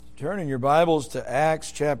Turn in your Bibles to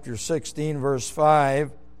Acts chapter 16, verse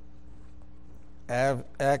 5.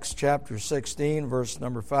 Acts chapter 16, verse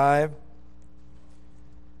number 5.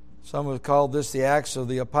 Some have called this the Acts of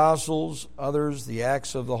the Apostles, others the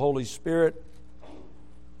Acts of the Holy Spirit,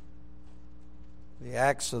 the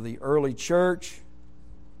Acts of the early church.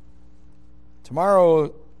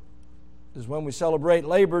 Tomorrow is when we celebrate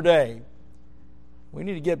Labor Day. We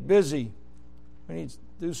need to get busy. We need to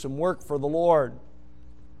do some work for the Lord.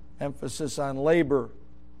 Emphasis on labor.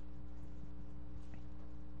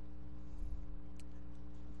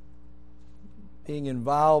 Being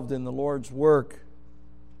involved in the Lord's work.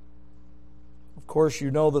 Of course,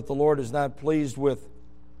 you know that the Lord is not pleased with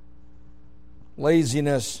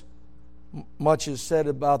laziness. Much is said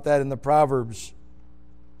about that in the Proverbs.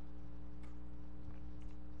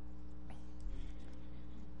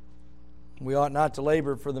 We ought not to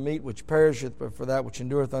labor for the meat which perisheth, but for that which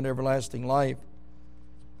endureth unto everlasting life.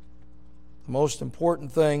 The most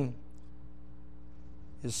important thing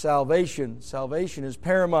is salvation. Salvation is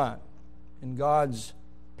paramount in God's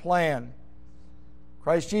plan.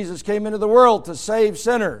 Christ Jesus came into the world to save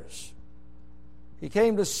sinners. He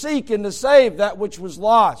came to seek and to save that which was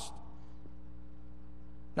lost.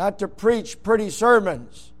 Not to preach pretty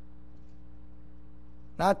sermons.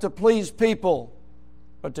 Not to please people,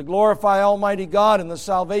 but to glorify Almighty God in the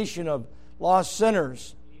salvation of lost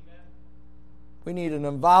sinners. Amen. We need an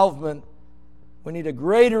involvement. We need a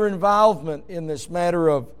greater involvement in this matter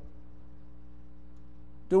of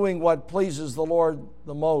doing what pleases the Lord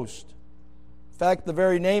the most. In fact, the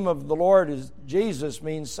very name of the Lord is Jesus,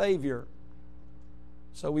 means Savior.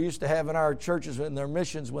 So we used to have in our churches, in their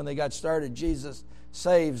missions, when they got started, Jesus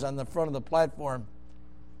saves on the front of the platform.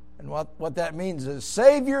 And what that means is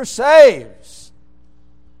Savior saves.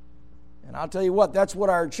 And I'll tell you what, that's what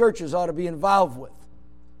our churches ought to be involved with.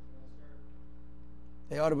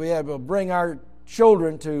 They ought to be able to bring our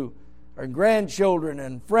children to, our grandchildren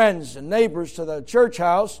and friends and neighbors to the church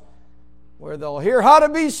house where they'll hear how to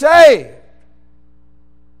be saved.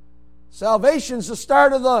 Salvation's the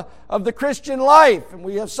start of the Christian life, and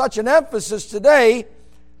we have such an emphasis today,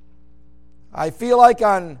 I feel like,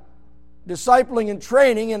 on discipling and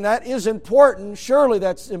training, and that is important. Surely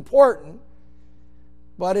that's important.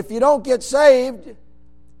 But if you don't get saved,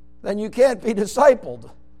 then you can't be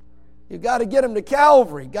discipled. You've got to get them to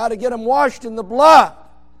Calvary. Got to get them washed in the blood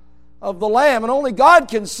of the Lamb. And only God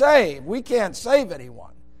can save. We can't save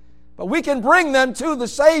anyone. But we can bring them to the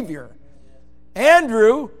Savior.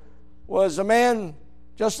 Andrew was a man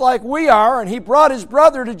just like we are, and he brought his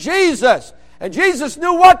brother to Jesus. And Jesus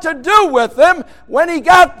knew what to do with him. When he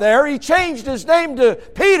got there, he changed his name to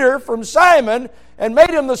Peter from Simon and made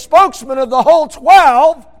him the spokesman of the whole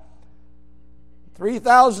 12.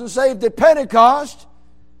 3,000 saved at Pentecost.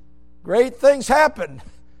 Great things happen.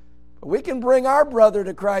 But we can bring our brother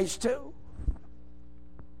to Christ too.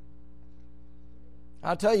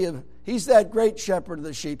 I'll tell you, he's that great shepherd of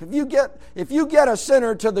the sheep. If you get a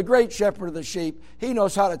sinner to the great shepherd of the sheep, he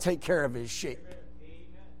knows how to take care of his sheep.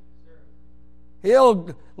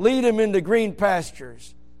 He'll lead him into green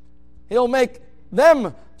pastures. He'll make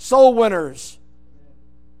them soul winners.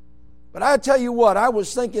 But I tell you what, I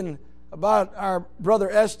was thinking about our brother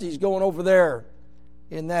Estes going over there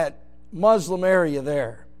in that Muslim area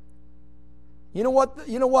there. You know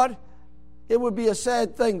what? It would be a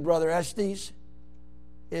sad thing, Brother Estes,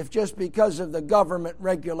 if just because of the government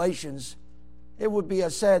regulations, it would be a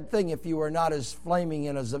sad thing if you were not as flaming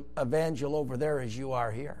and as evangel over there as you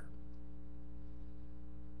are here.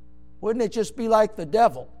 Wouldn't it just be like the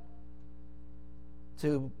devil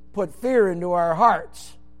to put fear into our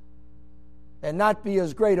hearts and not be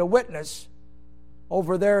as great a witness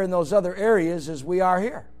over there in those other areas as we are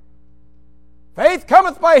here? Faith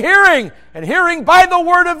cometh by hearing, and hearing by the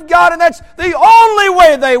Word of God, and that's the only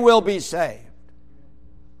way they will be saved.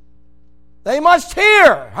 They must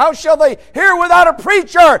hear. How shall they hear without a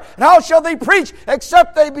preacher? And how shall they preach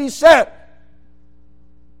except they be sent?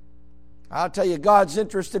 I'll tell you, God's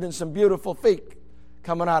interested in some beautiful feet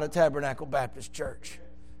coming out of Tabernacle Baptist Church,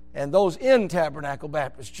 and those in Tabernacle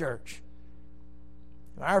Baptist Church.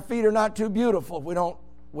 Our feet are not too beautiful if we don't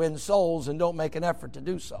win souls and don't make an effort to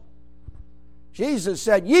do so. Jesus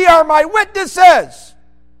said, "Ye are my witnesses."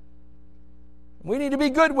 We need to be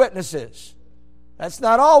good witnesses. That's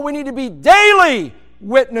not all. We need to be daily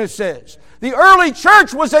witnesses. The early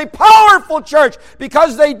church was a powerful church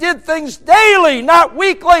because they did things daily, not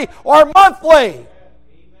weekly or monthly. A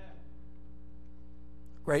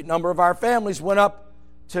great number of our families went up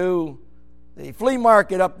to the flea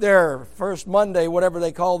market up there, first Monday, whatever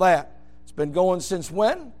they call that. It's been going since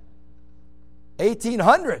when?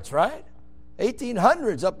 1800s, right?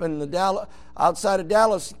 1800s up in the outside of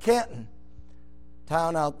Dallas, Canton,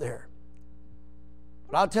 town out there.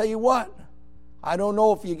 But I'll tell you what, I don't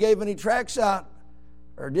know if you gave any tracts out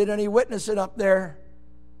or did any witnessing up there,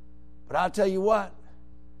 but I'll tell you what,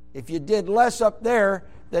 if you did less up there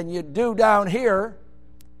than you do down here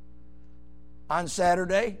on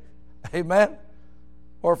Saturday, amen,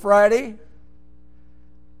 or Friday,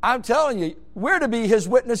 I'm telling you, we're to be His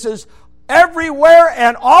witnesses everywhere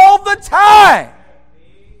and all the time.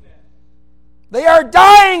 They are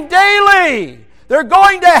dying daily. They're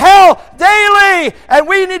going to hell daily. And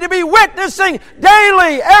we need to be witnessing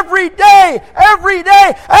daily, every day, every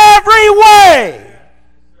way.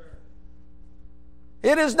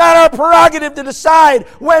 It is not our prerogative to decide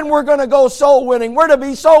when we're going to go soul winning. We're to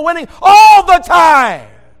be soul winning all the time.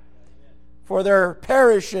 For they're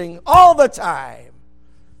perishing all the time.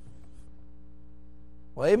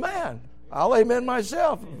 Well, amen. I'll amen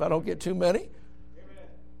myself if I don't get too many.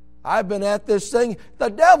 I've been at this thing. The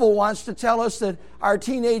devil wants to tell us that our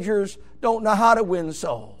teenagers don't know how to win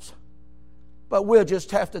souls. But we'll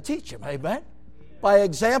just have to teach them, amen? By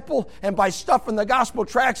example and by stuffing the gospel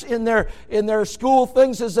tracts in their school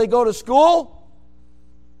things as they go to school.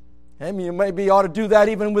 And you maybe ought to do that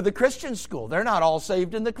even with the Christian school. They're not all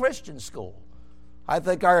saved in the Christian school. I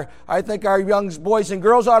think our young boys and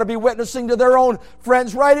girls ought to be witnessing to their own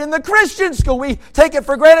friends right in the Christian school. We take it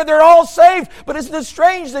for granted they're all saved, but isn't it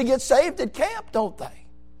strange they get saved at camp, don't they?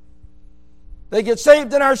 They get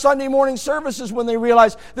saved in our Sunday morning services when they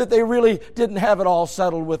realize that they really didn't have it all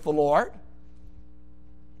settled with the Lord.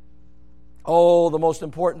 Oh, the most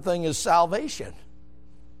important thing is salvation.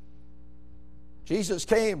 Jesus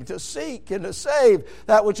came to seek and to save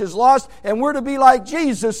that which is lost, and we're to be like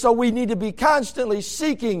Jesus, so we need to be constantly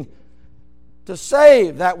seeking to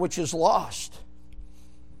save that which is lost.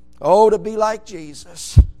 Oh, to be like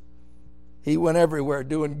Jesus. He went everywhere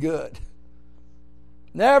doing good.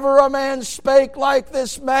 Never a man spake like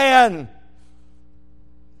this man.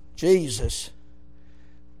 Jesus.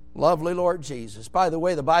 Lovely Lord Jesus. By the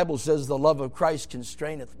way, the Bible says the love of Christ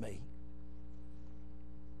constraineth me.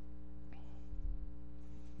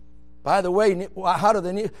 By the way, why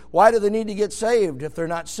do they need to get saved if they're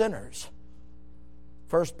not sinners?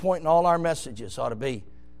 First point in all our messages ought to be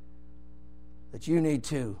that you need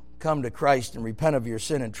to come to Christ and repent of your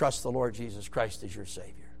sin and trust the Lord Jesus Christ as your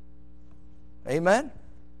Savior. Amen?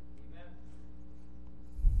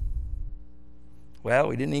 Well,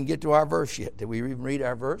 we didn't even get to our verse yet. Did we even read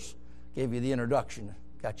our verse? Gave you the introduction,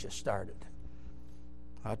 got you started.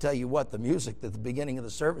 I'll tell you what, the music at the beginning of the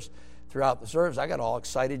service, throughout the service, I got all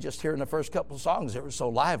excited just hearing the first couple of songs. They were so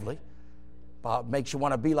lively. Makes you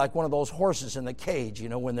want to be like one of those horses in the cage,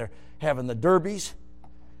 when they're having the derbies.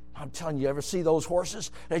 I'm telling you, ever see those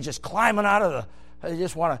horses? They're just climbing out of they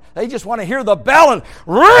just want to hear the bell and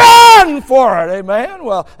run for it. Amen?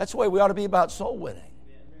 Well, that's the way we ought to be about soul winning.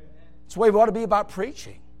 That's the way we ought to be about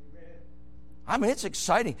preaching. I mean, it's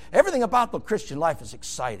exciting. Everything about the Christian life is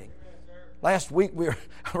exciting. Last week we were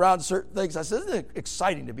around certain things. I said, isn't it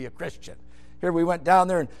exciting to be a Christian? Here we went down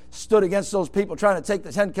there and stood against those people trying to take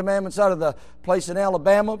the Ten Commandments out of the place in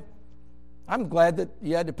Alabama. I'm glad that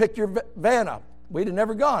you had to pick your van up. We'd have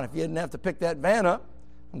never gone if you didn't have to pick that van up.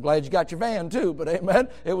 I'm glad you got your van too, but amen.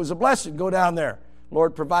 It was a blessing to go down there.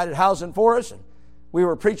 Lord provided housing for us, and we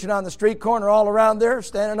were preaching on the street corner all around there,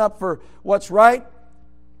 standing up for what's right.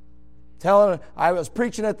 We were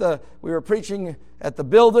preaching at the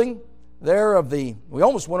building there we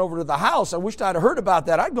almost went over to the house. I wished I'd have heard about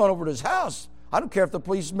that. I'd gone over to his house. I don't care if the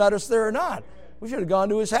police met us there or not. We should have gone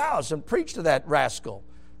to his house and preached to that rascal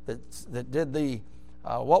that did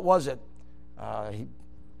what was it? He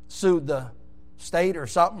sued the state or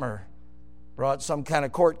something, or brought some kind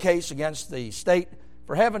of court case against the state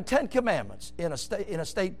for having 10 commandments in a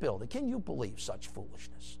state building. Can you believe such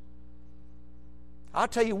foolishness? I'll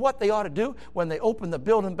tell you what they ought to do when they open the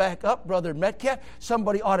building back up, Brother Metcalf.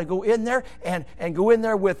 Somebody ought to go in there and go in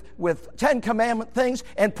there with 10 commandment things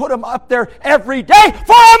and put them up there every day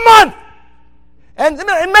for a month. And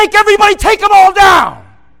make everybody take them all down.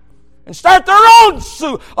 And start their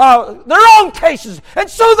own cases and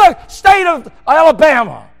sue the state of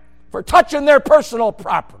Alabama for touching their personal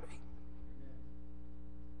property.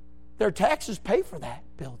 Their taxes pay for that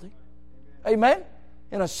building. Amen?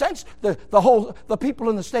 In a sense, the people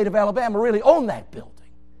in the state of Alabama really own that building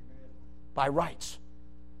by rights.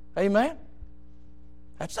 Amen?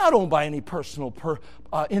 That's not owned by any personal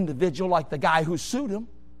individual like the guy who sued him.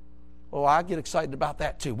 Oh, I get excited about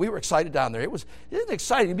that too. We were excited down there. Isn't it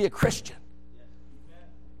exciting to be a Christian?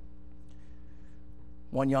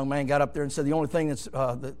 One young man got up there and said the only thing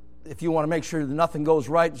that if you want to make sure that nothing goes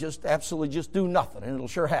right, just do nothing, and it'll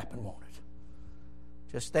sure happen, won't it?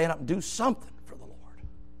 Just stand up and do something for the Lord.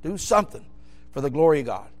 Do something for the glory of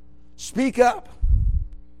God. Speak up.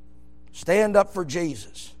 Stand up for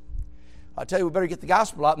Jesus. I tell you, we better get the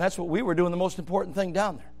gospel out, and that's what we were doing, the most important thing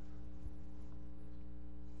down there.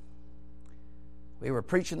 We were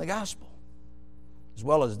preaching the gospel, as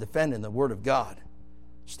well as defending the Word of God,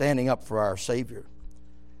 standing up for our Savior.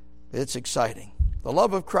 It's exciting. The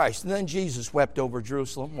love of Christ. And then Jesus wept over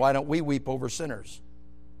Jerusalem. Why don't we weep over sinners?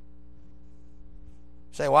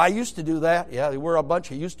 Say, well, I used to do that. Yeah, we're a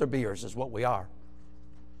bunch of used-to-beers is what we are.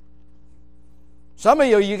 Some of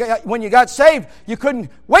you when you got saved, you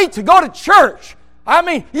couldn't wait to go to church. I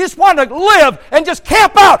mean, you just wanted to live and just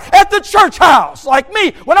camp out at the church house like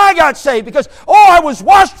me when I got saved because, I was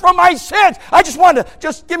washed from my sins. I just wanted to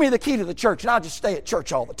just give me the key to the church and I'll just stay at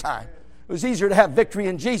church all the time. It was easier to have victory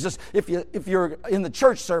in Jesus if you're in the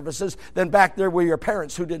church services than back there with your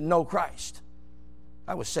parents who didn't know Christ.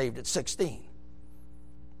 I was saved at 16.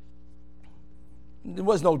 There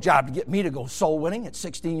was no job to get me to go soul winning at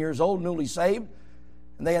 16 years old, newly saved.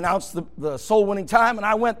 And they announced the soul winning time and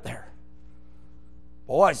I went there.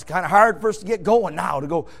 Boy, it's kind of hard for us to get going now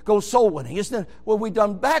to go soul winning, isn't it? Well, we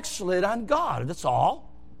done backslid on God, that's all.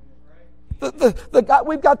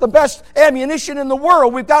 We've got the best ammunition in the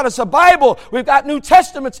world. We've got us a Bible. We've got New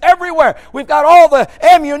Testaments everywhere. We've got all the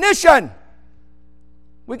ammunition.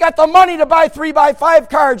 We got the money to buy 3x5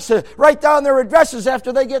 cards to write down their addresses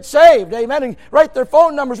after they get saved. Amen. And write their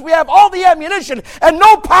phone numbers. We have all the ammunition and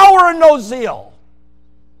no power and no zeal.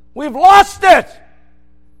 We've lost it.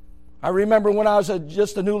 I remember when I was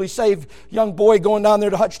just a newly saved young boy going down there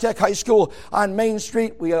to Hutch Tech High School on Main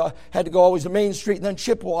Street. We had to go always to Main Street and then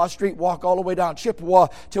Chippewa Street, walk all the way down Chippewa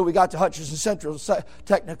till we got to Hutchinson Central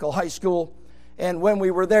Technical High School. And when we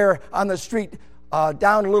were there on the street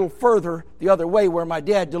down a little further the other way where my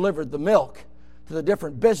dad delivered the milk to the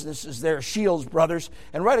different businesses there, Shields Brothers,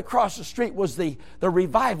 and right across the street was the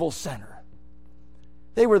Revival Center.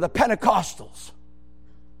 They were the Pentecostals.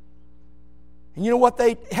 And you know what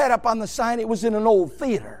they had up on the sign? It was in an old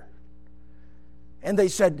theater. And they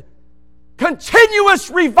said, continuous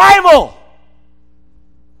revival.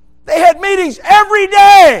 They had meetings every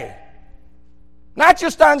day. Not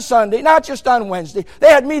just on Sunday, not just on Wednesday. They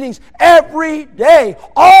had meetings every day.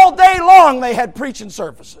 All day long they had preaching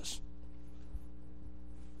services.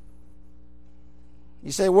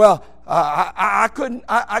 You say, well, I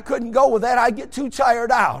couldn't go with that. I'd get too tired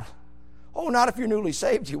out. Oh, not if you're newly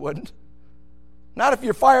saved, you wouldn't. Not if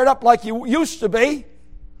you're fired up like you used to be.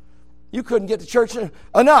 You couldn't get to church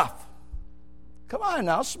enough. Come on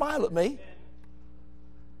now, smile at me.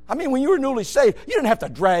 I mean, when you were newly saved, you didn't have to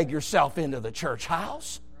drag yourself into the church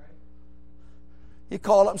house. You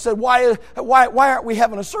called up and said, why aren't we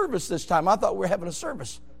having a service this time? I thought we were having a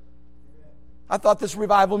service. I thought this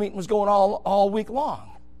revival meeting was going all week long.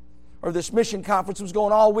 Or this mission conference was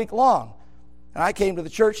going all week long. And I came to the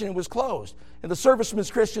church and it was closed. In the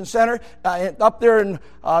Servicemen's Christian Center, up there in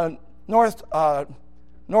North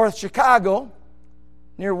Chicago,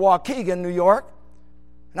 near Waukegan, New York.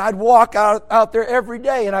 And I'd walk out there every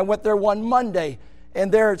day, and I went there one Monday,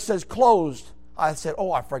 and there it says closed. I said,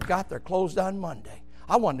 I forgot they're closed on Monday.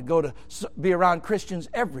 I wanted to go to be around Christians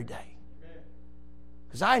every day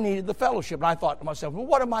because I needed the fellowship. And I thought to myself, well,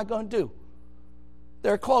 what am I going to do?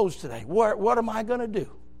 They're closed today. What am I going to do?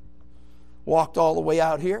 Walked all the way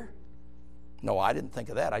out here. No, I didn't think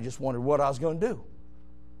of that. I just wondered what I was going to do.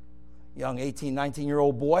 Young 18,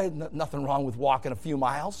 19-year-old boy, nothing wrong with walking a few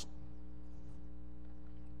miles.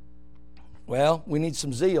 Well, we need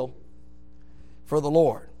some zeal for the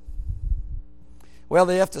Lord. Well,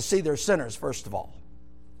 they have to see they're sinners, first of all.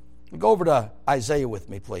 Go over to Isaiah with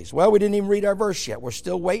me, please. Well, we didn't even read our verse yet. We're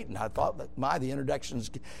still waiting. I thought that, the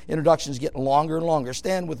introduction's getting longer and longer.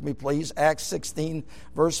 Stand with me, please. Acts 16,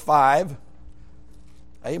 verse 5.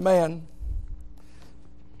 Amen.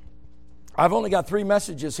 I've only got 3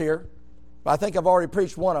 messages here, but I think I've already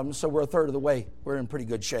preached one of them, so we're a third of the way. We're in pretty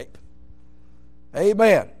good shape.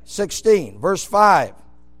 Amen. 16, verse 5.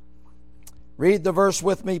 Read the verse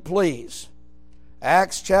with me, please.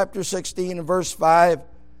 Acts chapter 16 and verse 5.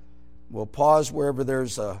 We'll pause wherever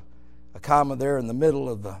there's a comma there in the middle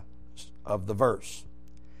of the verse.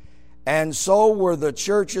 And so were the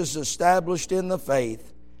churches established in the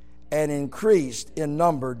faith and increased in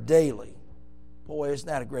number daily. Boy, isn't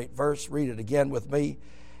that a great verse? Read it again with me.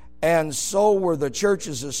 And so were the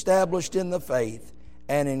churches established in the faith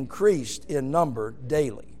and increased in number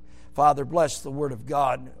daily. Father, bless the word of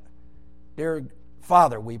God. Dear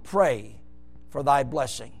Father, we pray for thy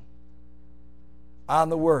blessing. on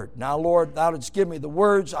the Word. Now, Lord, Thou didst give me the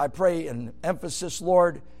words. I pray in emphasis,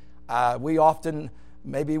 Lord. We often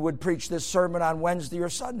maybe would preach this sermon on Wednesday or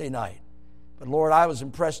Sunday night. But, Lord, I was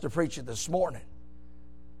impressed to preach it this morning.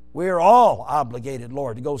 We're all obligated,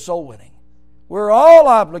 Lord, to go soul winning. We're all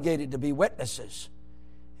obligated to be witnesses.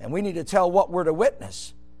 And we need to tell what we're to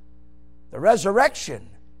witness. The resurrection,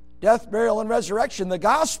 death, burial, and resurrection, the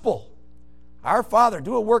gospel. Our Father,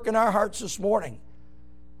 do a work in our hearts this morning.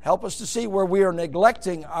 Help us to see where we are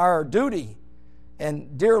neglecting our duty.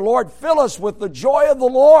 And, dear Lord, fill us with the joy of the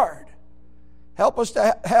Lord. Help us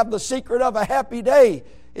to have the secret of a happy day.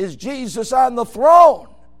 Is Jesus on the throne?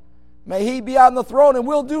 May He be on the throne, and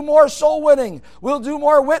we'll do more soul winning. We'll do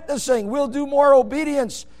more witnessing. We'll do more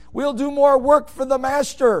obedience. We'll do more work for the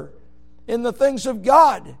Master in the things of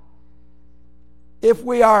God if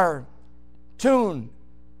we are tuned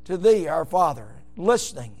to Thee, our Father,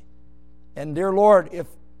 listening. And, dear Lord, if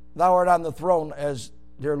Thou art on the throne, as,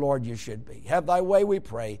 dear Lord, You should be. Have Thy way, we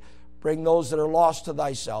pray. Bring those that are lost to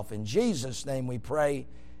Thyself. In Jesus' name we pray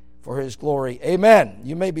for His glory. Amen.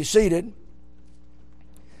 You may be seated.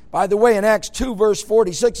 By the way, in Acts 2, verse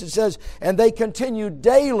 46, it says, and they continued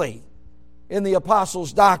daily in the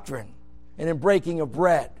apostles' doctrine and in breaking of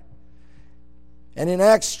bread. And in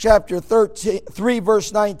Acts chapter 3,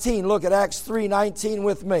 verse 19, look at Acts 3:19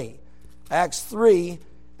 with me. Acts 3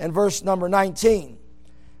 and verse number 19.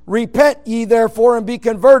 Repent ye therefore and be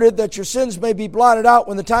converted, that your sins may be blotted out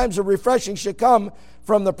when the times of refreshing shall come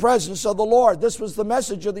from the presence of the Lord. This was the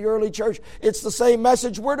message of the early church. It's the same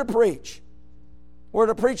message we're to preach. We're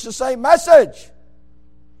to preach the same message,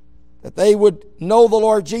 that they would know the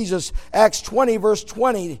Lord Jesus. Acts 20, verse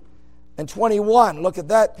 20 and 21. Look at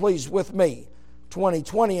that, please, with me.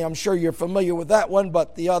 20, I'm sure you're familiar with that one,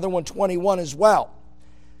 but the other one, 21 as well.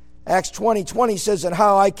 Acts 20 says, and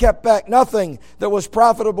how I kept back nothing that was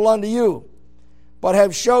profitable unto you, but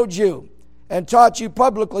have showed you and taught you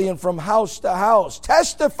publicly and from house to house,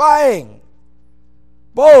 testifying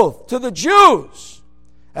both to the Jews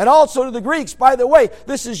and also to the Greeks. By the way,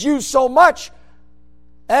 this is used so much,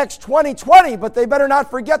 Acts 20, but they better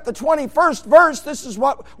not forget the 21st verse. This is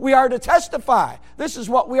what we are to testify. This is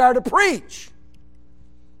what we are to preach.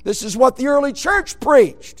 This is what the early church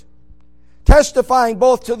preached. Testifying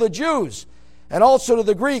both to the Jews and also to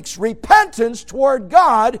the Greeks, repentance toward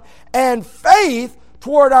God and faith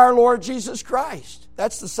toward our Lord Jesus Christ.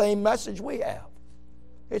 That's the same message we have.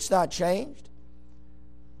 It's not changed.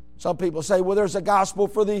 Some people say, well, there's a gospel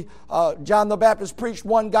for the, John the Baptist preached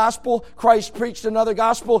one gospel, Christ preached another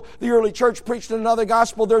gospel, the early church preached another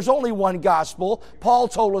gospel. There's only one gospel. Paul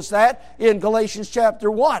told us that in Galatians chapter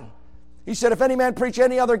 1. He said, if any man preach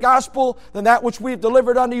any other gospel than that which we've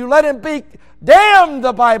delivered unto you, let him be damned,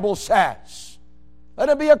 the Bible says. Let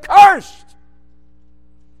him be accursed.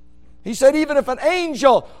 He said, even if an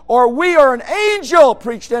angel or we or an angel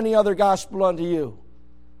preached any other gospel unto you,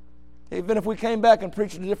 even if we came back and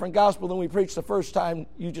preached a different gospel than we preached the first time,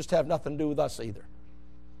 you just have nothing to do with us either.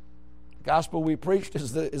 The gospel we preached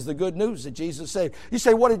is the good news that Jesus saved. You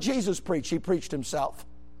say, what did Jesus preach? He preached Himself.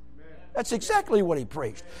 That's exactly what He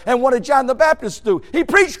preached. And what did John the Baptist do? He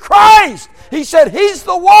preached Christ. He said, He's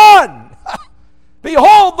the one.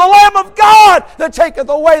 Behold, the Lamb of God that taketh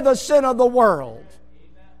away the sin of the world.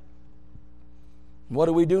 What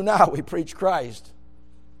do we do now? We preach Christ.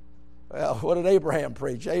 Well, what did Abraham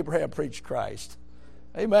preach? Abraham preached Christ.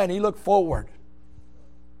 Amen. He looked forward.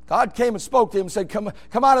 God came and spoke to him and said, come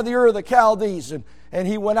out of the Ur of the Chaldees. And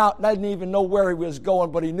he went out and didn't even know where he was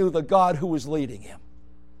going, but he knew the God who was leading him.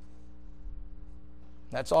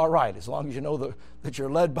 That's all right, as long as you know that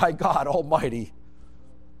you're led by God Almighty.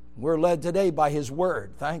 We're led today by His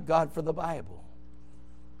Word. Thank God for the Bible.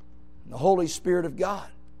 The Holy Spirit of God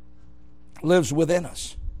lives within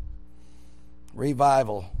us.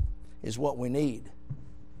 Revival is what we need.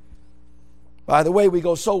 By the way, we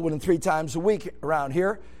go soul winning 3 times a week around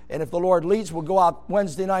here, and if the Lord leads, we'll go out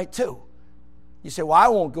Wednesday night too. You say, well, I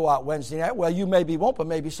won't go out Wednesday night. Well, you maybe won't, but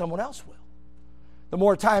maybe someone else will. The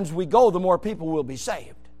more times we go, the more people will be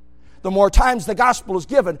saved. The more times the gospel is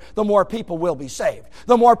given, the more people will be saved.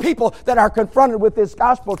 The more people that are confronted with this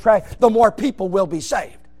gospel tract, the more people will be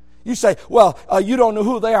saved. You say, well, you don't know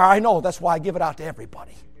who they are. I know. That's why I give it out to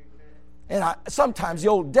everybody. And sometimes the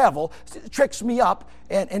old devil tricks me up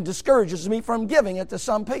and discourages me from giving it to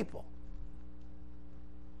some people.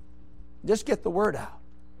 Just get the word out.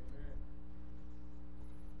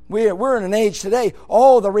 We're in an age today,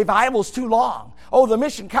 oh, the revival's too long. Oh, the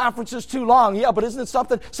mission conference is too long. Yeah, but isn't it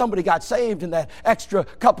something? Somebody got saved in that extra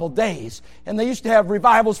couple days. And they used to have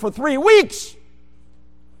revivals for 3 weeks.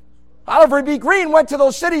 Oliver B. Green went to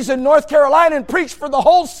those cities in North Carolina and preached for the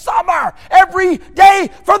whole summer. Every day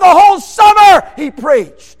for the whole summer he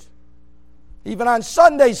preached. Even on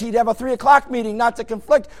Sundays he'd have a 3 o'clock meeting not to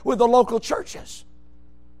conflict with the local churches.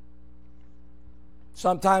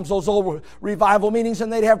 Sometimes those old revival meetings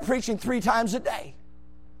and they'd have preaching 3 times a day.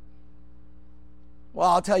 Well,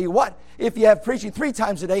 I'll tell you what, if you have preaching 3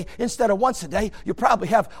 times a day instead of once a day, you probably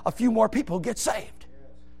have a few more people get saved.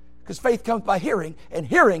 Because faith comes by hearing, and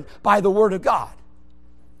hearing by the Word of God.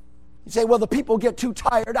 You say, well, the people get too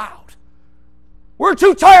tired out. We're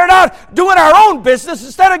too tired out doing our own business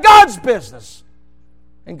instead of God's business.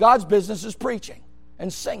 And God's business is preaching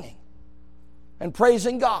and singing and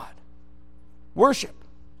praising God. Worship.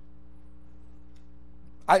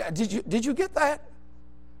 Did you get that?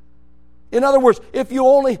 In other words, if you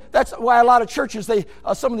only, that's why a lot of churches,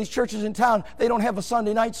 some of these churches in town, they don't have a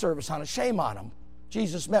Sunday night service on it. Shame on them.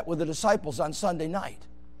 Jesus met with the disciples on Sunday night.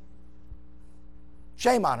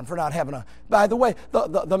 Shame on them for not having a, by the way,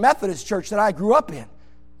 the Methodist church that I grew up in,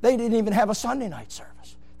 they didn't even have a Sunday night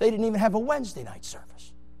service. They didn't even have a Wednesday night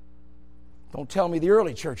service. Don't tell me the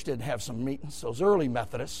early church didn't have some meetings, those early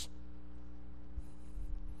Methodists.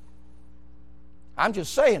 I'm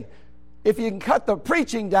just saying, if you can cut the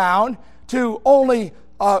preaching down to only,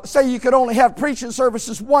 say you could only have preaching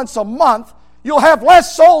services once a month, you'll have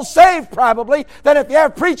less souls saved probably than if you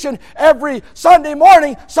have preaching every Sunday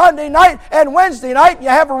morning, Sunday night, and Wednesday night. You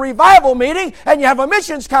have a revival meeting, and you have a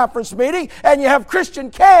missions conference meeting, and you have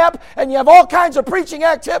Christian camp, and you have all kinds of preaching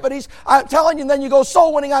activities. I'm telling you, and then you go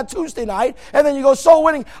soul winning on Tuesday night, and then you go soul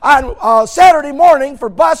winning on Saturday morning for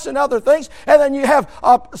bus and other things, and then you have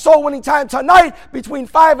soul winning time tonight between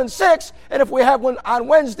 5 and 6, and if we have one on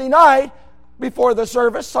Wednesday night before the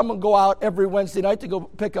service, someone go out every Wednesday night to go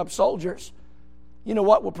pick up soldiers. You know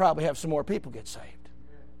what? We'll probably have some more people get saved.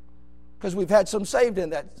 Because we've had some saved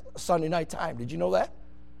in that Sunday night time. Did you know that?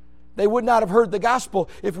 They would not have heard the gospel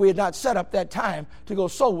if we had not set up that time to go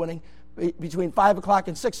soul winning between 5 o'clock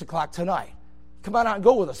and 6 o'clock tonight. Come on out and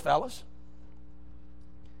go with us, fellas.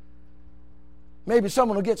 Maybe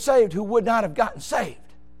someone will get saved who would not have gotten saved.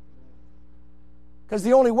 Because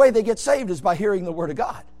the only way they get saved is by hearing the Word of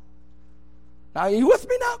God. Now, are you with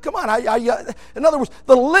me now? Come on. In other words,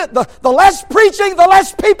 the less preaching, the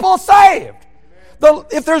less people saved.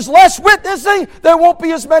 If there's less witnessing, there won't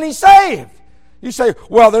be as many saved. You say,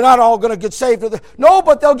 well, they're not all going to get saved. No,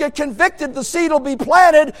 but they'll get convicted. The seed will be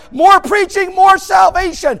planted. More preaching, more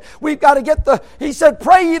salvation. We've got to get he said,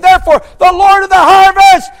 pray ye therefore the Lord of the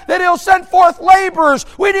harvest, that He'll send forth laborers.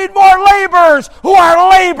 We need more laborers who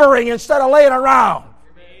are laboring instead of laying around.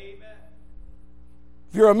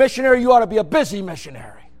 If you're a missionary, you ought to be a busy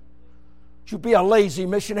missionary. Don't you be a lazy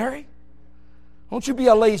missionary. Don't you be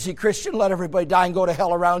a lazy Christian. Let everybody die and go to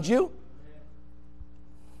hell around you.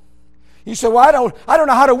 You say, well, I don't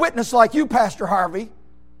know how to witness like you, Pastor Harvey.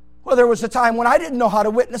 Well, there was a time when I didn't know how to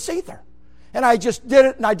witness either. And I just did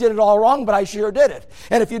it, and I did it all wrong, but I sure did it.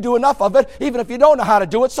 And if you do enough of it, even if you don't know how to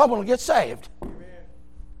do it, someone will get saved.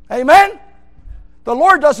 Amen? The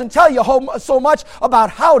Lord doesn't tell you so much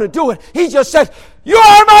about how to do it. He just says, you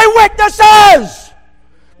are my witnesses.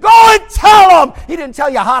 Go and tell them. He didn't tell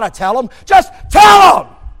you how to tell them. Just tell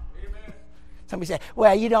them. Amen. Somebody say,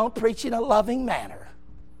 well, you don't preach in a loving manner.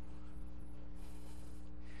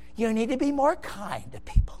 You need to be more kind to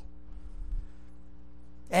people.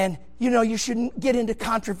 And, you shouldn't get into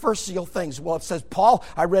controversial things. Well, it says Paul,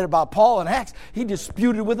 I read about Paul in Acts, he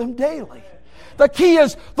disputed with them daily. The key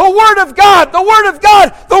is the Word of God, the Word of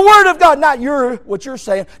God, the Word of God. Not what you're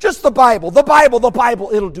saying, just the Bible. The Bible,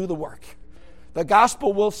 it'll do the work. The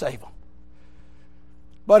gospel will save them.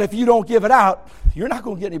 But if you don't give it out, you're not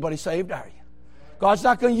going to get anybody saved, are you? God's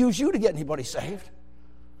not going to use you to get anybody saved.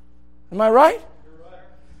 Am I right?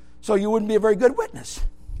 So you wouldn't be a very good witness.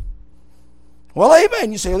 Well,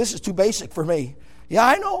 amen. You say, well, this is too basic for me. Yeah,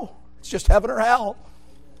 I know. It's just heaven or hell.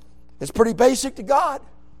 It's pretty basic to God.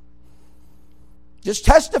 Just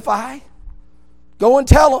testify. Go and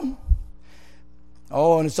tell them.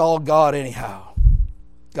 Oh, and it's all God anyhow.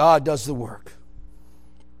 God does the work.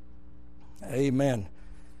 Amen.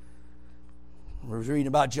 I was reading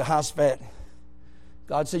about Jehoshaphat.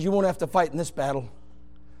 God said, you won't have to fight in this battle.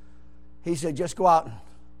 He said, just go out and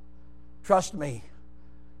trust me.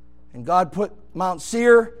 And God put Mount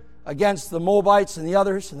Seir against the Moabites and the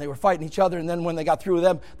others, and they were fighting each other, and then when they got through with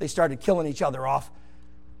them, they started killing each other off.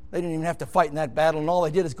 They didn't even have to fight in that battle, and all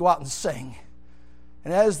they did is go out and sing.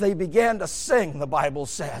 And as they began to sing, the Bible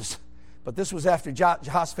says, but this was after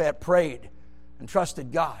Jehoshaphat prayed and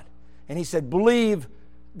trusted God. And he said, believe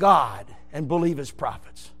God and believe His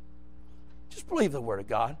prophets. Just believe the Word of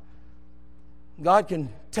God. God can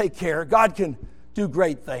take care. God can do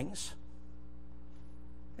great things.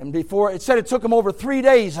 And before, it said it took them over 3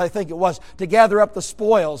 days, I think it was, to gather up the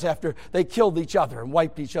spoils after they killed each other and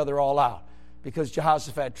wiped each other all out. Because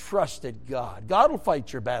Jehoshaphat trusted God. God will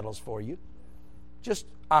fight your battles for you. Just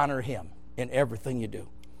honor Him in everything you do.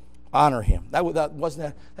 Honor Him. That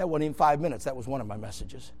wasn't even 5 minutes. That was one of my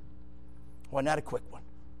messages. Wasn't that a quick one?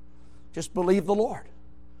 Just believe the Lord.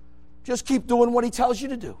 Just keep doing what He tells you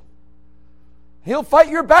to do. He'll fight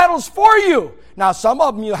your battles for you. Now, some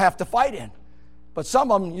of them you have to fight in. But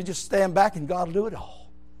some of them you just stand back and God will do it all.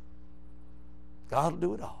 God will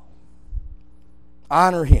do it all.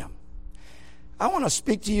 Honor Him. I want to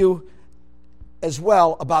speak to you as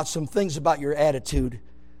well about some things about your attitude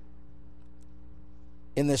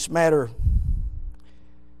in this matter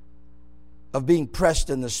of being pressed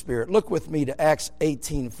in the Spirit. Look with me to Acts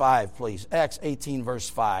 18:5, please. Acts 18, verse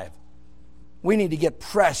 5. We need to get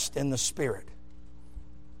pressed in the Spirit.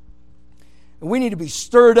 And we need to be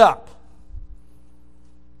stirred up.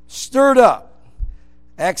 Stirred up.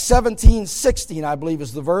 Acts 17:16, I believe,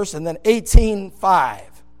 is the verse, and then 18:5.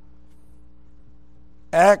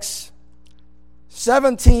 Acts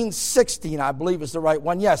 17:16, I believe, is the right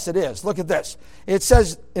one. Yes, it is. Look at this. It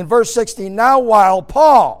says in verse 16, now while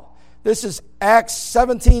Paul, this is Acts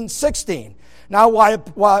 17:16. Now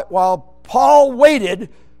while Paul waited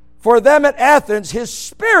for them at Athens, his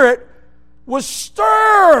spirit was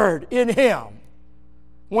stirred in him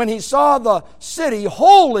when he saw the city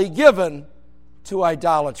wholly given to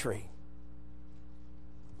idolatry.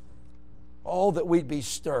 Oh, that we'd be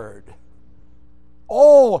stirred.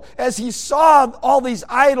 Oh, as he saw all these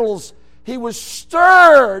idols, he was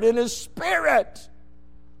stirred in his spirit.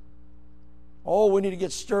 Oh, we need to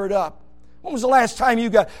get stirred up. When was the last time you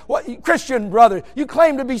got, Christian brother, you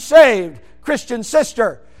claim to be saved, Christian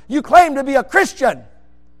sister, you claim to be a Christian.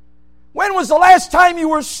 When was the last time you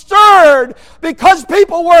were stirred because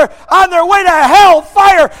people were on their way to hell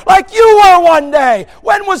fire like you were one day?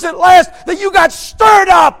 When was it last that you got stirred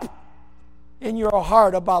up in your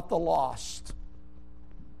heart about the lost?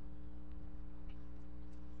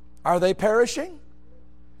 Are they perishing?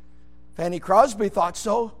 Fanny Crosby thought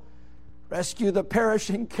so. Rescue the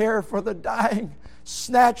perishing, care for the dying.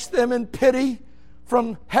 Snatch them in pity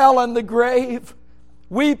from hell and the grave.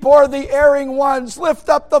 Weep o'er the erring ones. Lift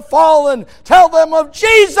up the fallen. Tell them of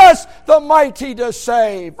Jesus, the mighty to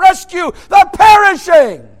save. Rescue the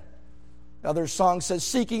perishing. Another song says,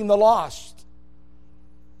 seeking the lost.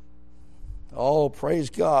 Oh, praise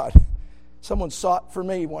God. Someone sought for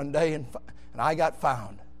me one day and I got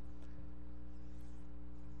found.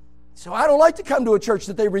 So I don't like to come to a church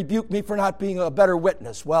that they rebuke me for not being a better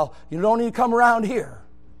witness. Well, you don't need to come around here.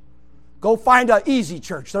 Go find an easy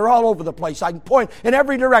church. They're all over the place. I can point in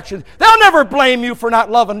every direction. They'll never blame you for not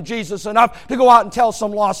loving Jesus enough to go out and tell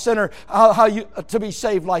some lost sinner how you to be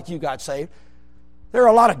saved like you got saved. There are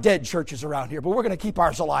a lot of dead churches around here, but we're going to keep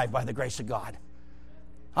ours alive by the grace of God.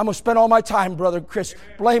 I'm going to spend all my time, Brother Chris,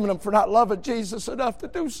 blaming them for not loving Jesus enough to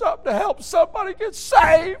do something to help somebody get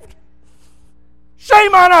saved.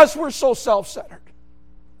 Shame on us, we're so self-centered.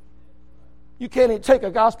 You can't even take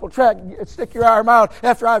a gospel tract and stick your arm out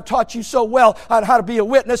after I've taught you so well on how to be a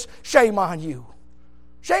witness. Shame on you.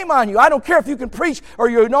 Shame on you. I don't care if you can preach or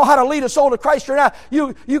you know how to lead a soul to Christ or not.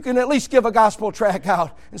 You can at least give a gospel tract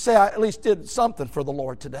out and say, I at least did something for the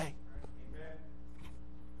Lord today. Amen.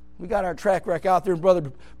 We got our tract rack out there, and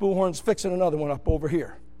Brother Bullhorn's fixing another one up over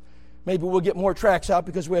here. Maybe we'll get more tracts out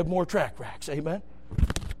because we have more tract racks. Amen.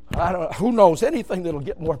 Who knows anything that'll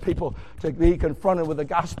get more people to be confronted with the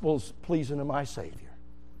gospel's pleasing to my Savior.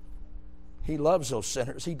 He loves those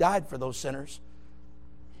sinners. He died for those sinners.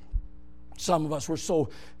 Some of us were so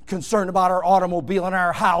concerned about our automobile and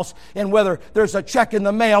our house and whether there's a check in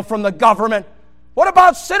the mail from the government. What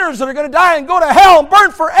about sinners that are going to die and go to hell and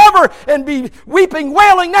burn forever and be weeping,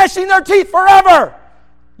 wailing, gnashing their teeth forever?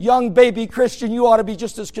 Young baby Christian, you ought to be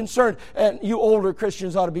just as concerned, and you older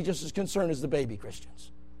Christians ought to be just as concerned as the baby Christians.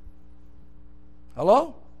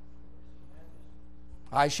 Hello?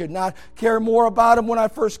 I should not care more about them when I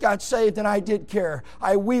first got saved than I did care.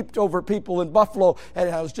 I wept over people in Buffalo, and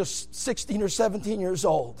I was just 16 or 17 years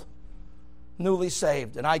old, newly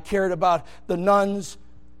saved. And I cared about the nuns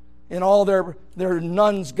in all their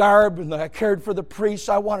nuns' garb, and I cared for the priests.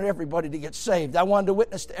 I wanted everybody to get saved. I wanted to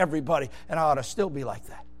witness to everybody, and I ought to still be like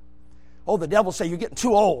that. Oh, the devil say, you're getting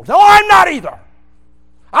too old. No, I'm not either.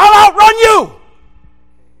 I'll outrun you.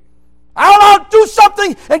 I'll outdo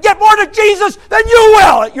something and get more to Jesus than you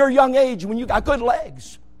will at your young age when you got good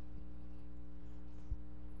legs.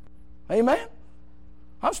 Amen?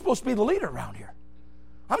 I'm supposed to be the leader around here.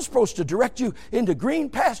 I'm supposed to direct you into green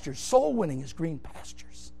pastures. Soul winning is green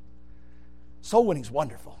pastures. Soul winning is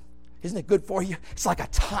wonderful. Isn't it good for you? It's like a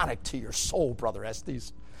tonic to your soul, Brother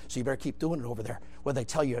Estes. So you better keep doing it over there. Whether they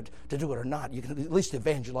tell you to do it or not, you can at least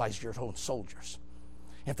evangelize your own soldiers.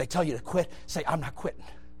 If they tell you to quit, say, I'm not quitting.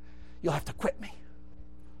 You'll have to quit me.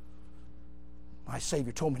 My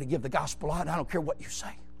Savior told me to give the gospel out, and I don't care what you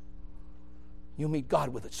say. You meet God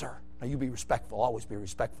with it, sir. Now you be respectful. Always be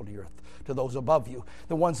respectful to those above you.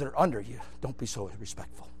 The ones that are under you, don't be so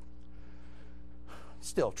respectful.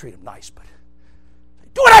 Still treat them nice, but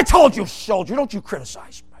do what I told you, soldier. Don't you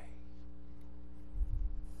criticize me.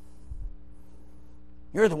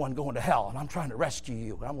 You're the one going to hell, and I'm trying to rescue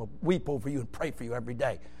you. And I'm going to weep over you and pray for you every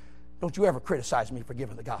day. Don't you ever criticize me for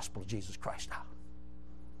giving the gospel of Jesus Christ out.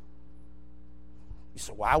 You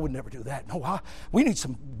say, well, I would never do that. No, we need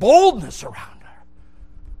some boldness around her.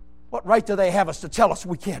 What right do they have us to tell us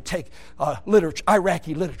we can't take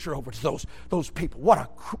Iraqi literature over to those people? What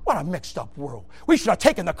a mixed up world. We should have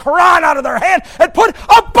taken the Quran out of their hand and put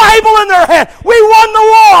a Bible in their hand. We won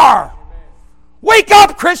the war. Wake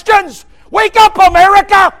up, Christians. Wake up,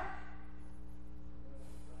 America.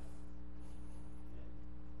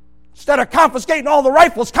 Instead of confiscating all the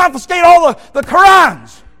rifles, confiscate all the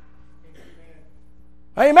Qurans.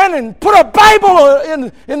 Amen. And put a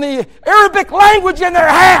Bible in the Arabic language in their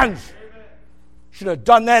hands. Amen. Should have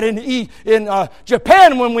done that in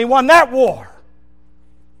Japan when we won that war.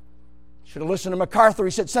 Should have listened to MacArthur.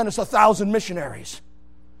 He said, send us 1,000 missionaries.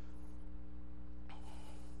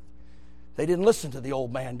 They didn't listen to the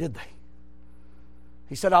old man, did they?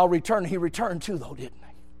 He said, I'll return. He returned too, though, didn't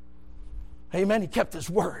he? Amen. He kept his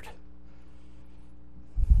word.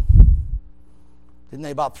 Didn't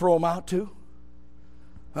they about throw him out too?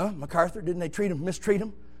 Huh? MacArthur, didn't they mistreat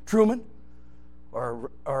him? Truman? Or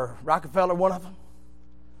Rockefeller, one of them?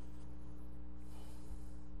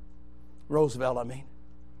 Roosevelt, I mean.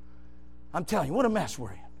 I'm telling you, what a mess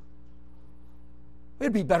we're in.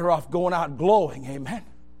 We'd be better off going out glowing, amen,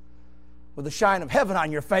 with the shine of heaven on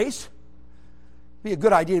your face. Be a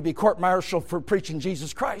good idea to be court-martialed for preaching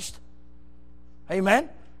Jesus Christ. Amen?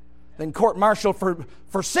 Then court-martialed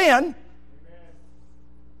for sin.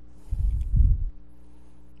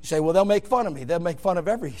 You say, well, they'll make fun of me. They'll make fun of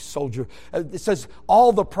every soldier. It says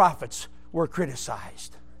all the prophets were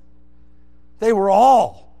criticized. They were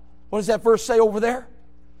all. What does that verse say over there?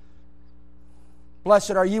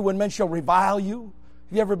 Blessed are you when men shall revile you.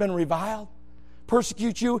 Have you ever been reviled?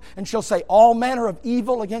 Persecute you and shall say all manner of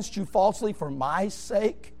evil against you falsely for my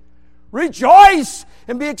sake. Rejoice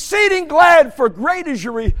and be exceeding glad, for great is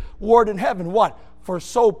your reward in heaven. What? For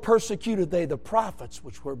so persecuted they the prophets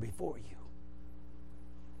which were before you.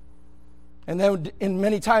 And then in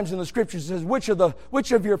many times in the scriptures it says, which are the ones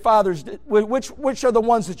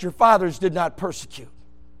that your fathers did not persecute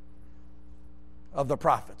of the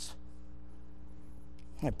prophets?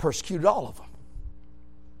 They persecuted all of them.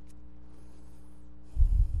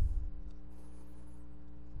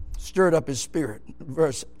 Stirred up his spirit.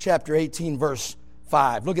 Chapter 18, verse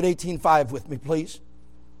 5. Look at 18:5 with me, please.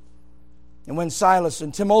 And when Silas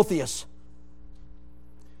and Timotheus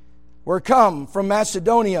were come from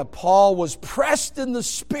Macedonia, Paul was pressed in the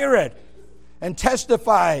Spirit and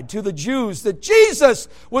testified to the Jews that Jesus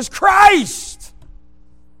was Christ.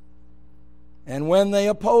 And when they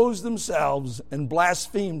opposed themselves and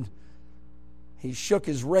blasphemed, he shook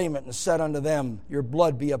his raiment and said unto them, your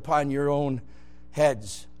blood be upon your own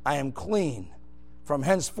heads. I am clean. From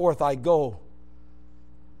henceforth I will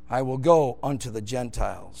go unto the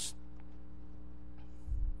Gentiles.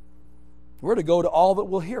 We're to go to all that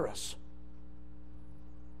will hear us.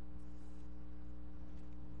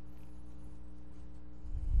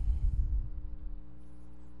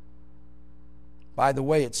 By the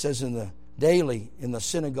way, it says daily in the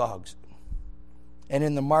synagogues and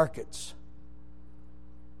in the markets.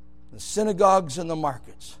 The synagogues and the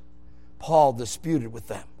markets, Paul disputed with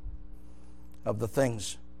them of the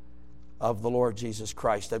things of the Lord Jesus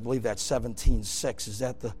Christ. I believe that's 17:6. Is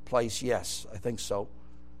that the place? Yes, I think so.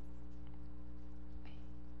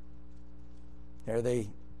 There they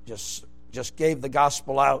just gave the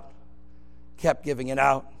gospel out, kept giving it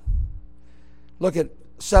out. Look at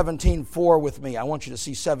 17:4 with me. I want you to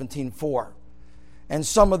see 17:4. And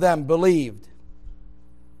some of them believed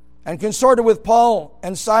and consorted with Paul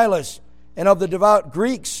and Silas, and of the devout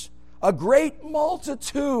Greeks a great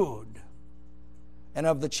multitude, and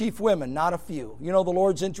of the chief women not a few. You know, the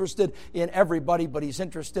Lord's interested in everybody, but He's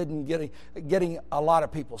interested in getting a lot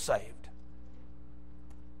of people saved.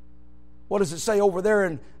 What does it say over there?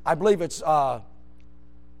 And I believe it's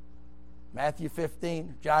Matthew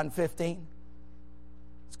 15, John 15.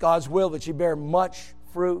 It's God's will that you bear much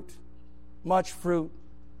fruit, much fruit.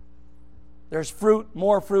 There's fruit,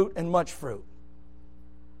 more fruit, and much fruit.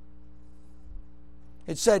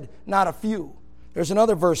 It said not a few. There's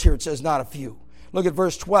another verse here that says not a few. Look at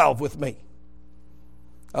verse 12 with me.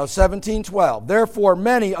 Of 17:12. Therefore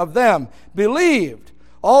many of them believed,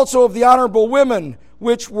 also of the honorable women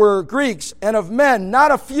which were Greeks, and of men,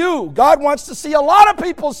 not a few. God wants to see a lot of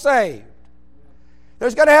people saved.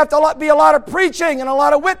 There's going to have to be a lot of preaching and a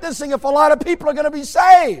lot of witnessing if a lot of people are going to be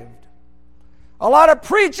saved. A lot of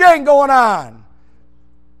preaching going on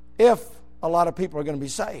if a lot of people are going to be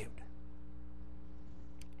saved.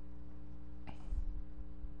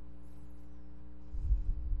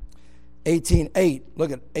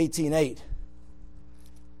 Look at 18:8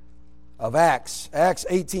 of Acts. Acts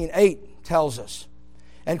 18:8 tells us.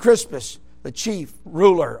 And Crispus, the chief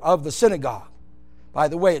ruler of the synagogue. By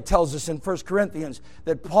the way, it tells us in 1 Corinthians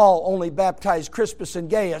that Paul only baptized Crispus and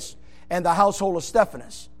Gaius and the household of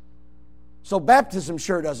Stephanas. So baptism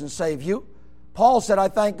sure doesn't save you. Paul said, I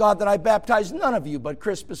thank God that I baptized none of you but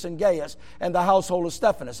Crispus and Gaius and the household of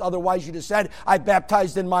Stephanas. Otherwise you'd have said, I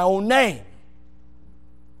baptized in my own name.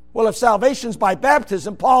 Well, if salvation's by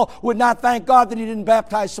baptism, Paul would not thank God that he didn't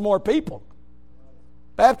baptize some more people.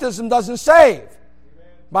 Baptism doesn't save.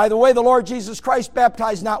 By the way, the Lord Jesus Christ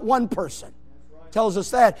baptized not one person. Tells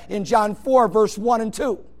us that in John 4, verse 1 and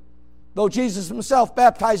 2. Though Jesus himself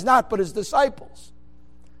baptized not, but his disciples.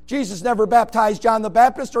 Jesus never baptized John the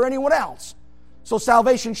Baptist or anyone else. So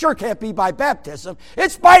salvation sure can't be by baptism.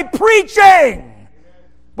 It's by preaching.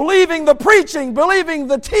 Believing the preaching, believing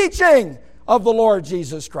the teaching of the Lord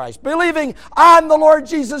Jesus Christ. Believing on the Lord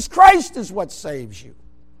Jesus Christ is what saves you.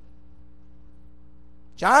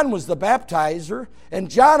 John was the baptizer, and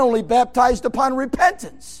John only baptized upon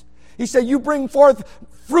repentance. He said, you bring forth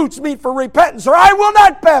fruits meet for repentance, or I will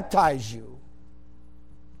not baptize you.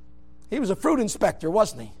 He was a fruit inspector,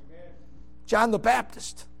 wasn't he? John the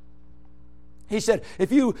Baptist. He said,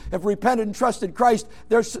 if you have repented and trusted Christ,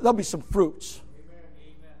 there'll be some fruits.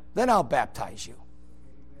 Then I'll baptize you.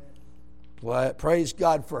 Well, praise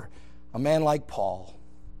God for a man like Paul.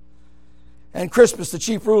 And Crispus, the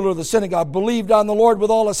chief ruler of the synagogue, believed on the Lord with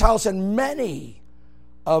all his house, and many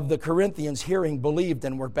of the Corinthians hearing believed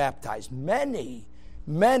and were baptized. Many.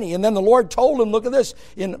 And then the Lord told him, look at this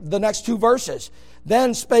in the next two verses.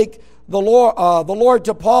 Then spake the Lord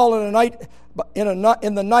to Paul in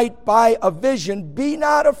the night by a vision, be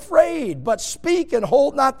not afraid, but speak and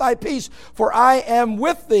hold not thy peace, for I am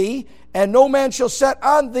with thee, and no man shall set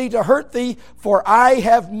on thee to hurt thee, for I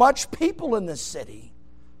have much people in this city.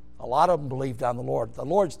 A lot of them believed on the Lord. The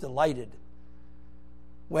Lord's delighted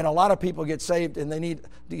when a lot of people get saved, and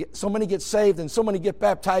so many get saved and so many get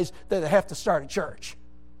baptized that they have to start a church.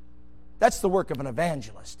 That's the work of an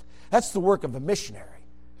evangelist. That's the work of a missionary.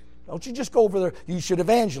 Don't you just go over there. You should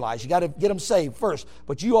evangelize. You got to get them saved first.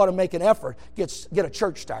 But you ought to make an effort, get a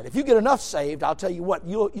church started. If you get enough saved, I'll tell you what,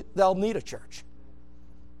 they'll need a church.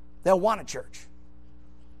 They'll want a church.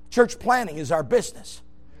 Church planting is our business.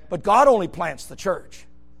 But God only plants the church,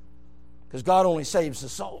 because God only saves the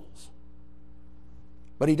souls.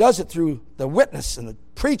 But he does it through the witness and the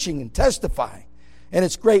preaching and testifying. And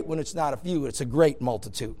it's great when it's not a few. It's a great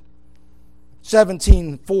multitude.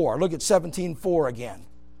 17:4. Look at 17:4 again.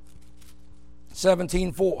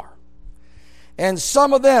 17:4. And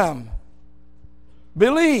some of them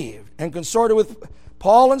believed and consorted with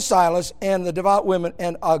Paul and Silas and the devout women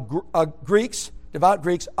and devout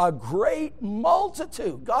Greeks, a great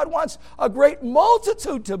multitude. God wants a great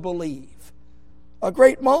multitude to believe. A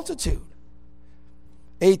great multitude.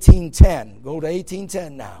 18:10. Go to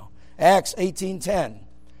 18:10 now. Acts 18:10.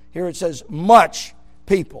 Here it says much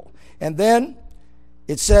people. And then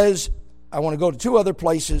it says, I want to go to two other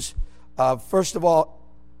places. First of all,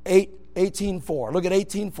 18:4. Look at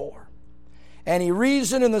 18:4. And he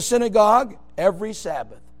reasoned in the synagogue every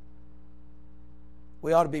Sabbath.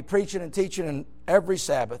 We ought to be preaching and teaching every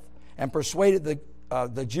Sabbath, and persuaded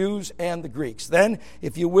the Jews and the Greeks. Then,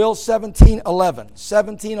 if you will, 17:11.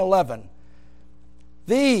 17:11.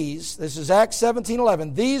 This is Acts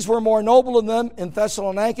 17:11. These were more noble than them in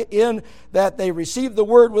Thessalonica, in that they received the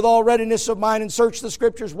word with all readiness of mind and searched the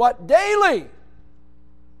Scriptures, what? Daily,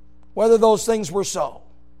 whether those things were so.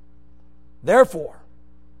 Therefore,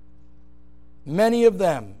 many of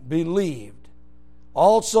them believed,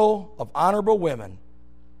 also of honorable women,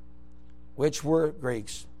 which were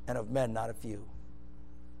Greeks, and of men not a few.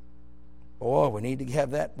 Oh, we need to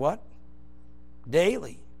have that, what?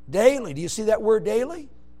 Daily. Daily. Do you see that word daily?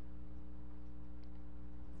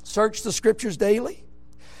 Search the Scriptures daily.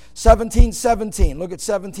 17:17. Look at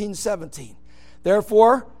 17:17.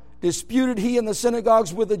 Therefore, disputed he in the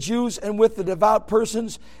synagogues with the Jews and with the devout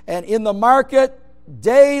persons, and in the market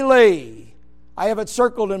daily. I have it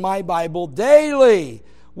circled in my Bible, daily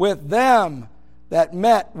with them that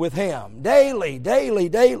met with him. Daily, daily,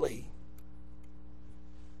 daily.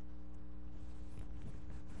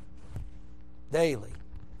 Daily.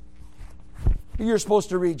 You're supposed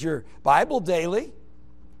to read your Bible daily.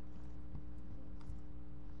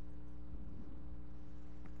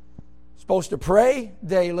 Supposed to pray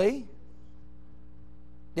daily.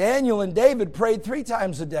 Daniel and David prayed 3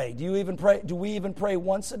 times a day. Do we even pray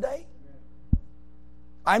once a day?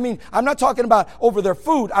 I mean, I'm not talking about over their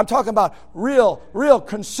food. I'm talking about real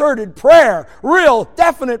concerted prayer. Real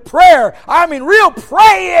definite prayer. I mean, real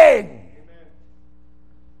praying.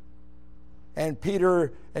 And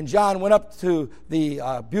Peter and John went up to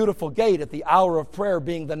the beautiful gate at the hour of prayer,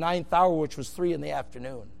 being the 9th hour, which was 3 in the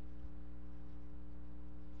afternoon.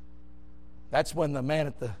 That's when the man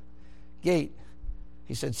at the gate,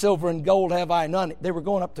 he said, silver and gold have I none. They were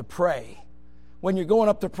going up to pray. When you're going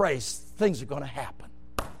up to pray, things are going to happen.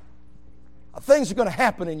 Things are going to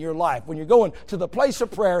happen in your life. When you're going to the place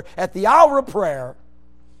of prayer, at the hour of prayer,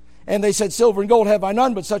 and they said, silver and gold have I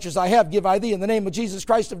none, but such as I have give I thee. In the name of Jesus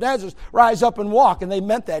Christ of Nazareth, rise up and walk. And they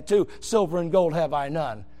meant that too. Silver and gold have I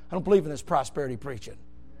none. I don't believe in this prosperity preaching.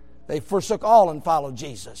 They forsook all and followed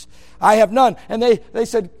Jesus. I have none. And they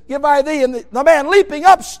said, give I thee. And the man leaping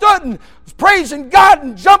up stood and was praising God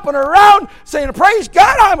and jumping around, saying, praise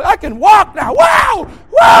God, I can walk now. Wow!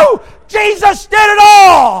 Woo! Jesus did it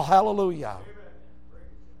all! Hallelujah.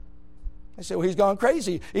 They say, well, he's gone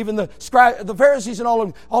crazy. Even the Pharisees and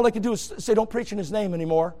all they could do is say, don't preach in his name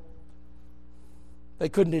anymore. They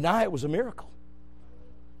couldn't deny it was a miracle.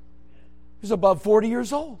 He was above 40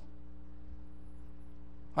 years old.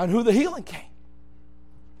 On who the healing came.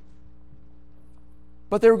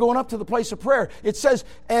 But they were going up to the place of prayer. It says,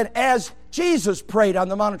 and as Jesus prayed on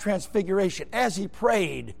the Mount of Transfiguration, as he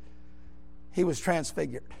prayed, he was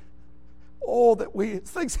transfigured. Oh,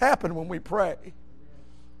 things happen when we pray.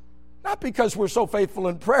 Not because we're so faithful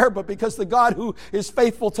in prayer, but because the God who is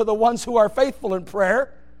faithful to the ones who are faithful in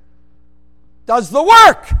prayer does the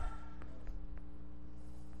work.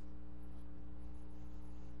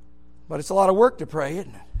 But it's a lot of work to pray,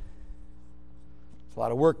 isn't it? It's a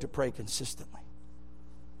lot of work to pray consistently.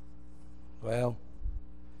 Well,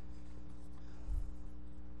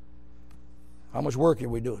 how much work are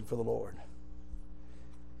we doing for the Lord?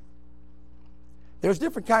 There's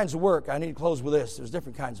different kinds of work. I need to close with this. There's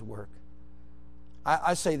different kinds of work.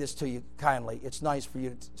 I say this to you kindly. It's nice for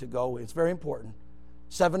you to go. It's very important.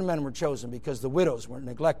 7 men were chosen because the widows were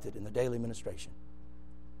neglected in the daily ministration.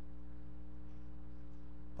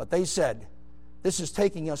 But they said, this is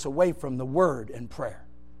taking us away from the word and prayer.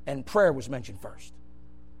 And prayer was mentioned first.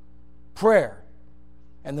 Prayer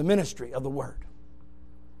and the ministry of the word.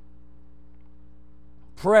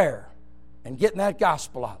 Prayer and getting that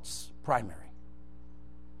gospel out is primary.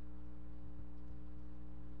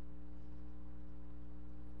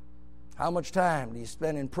 How much time do you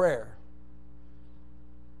spend in prayer,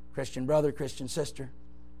 Christian brother, Christian sister?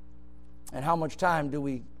 And how much time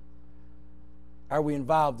are we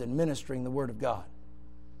involved in ministering the Word of God?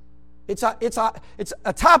 It's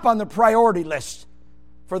a top on the priority list,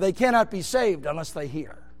 for they cannot be saved unless they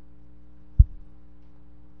hear.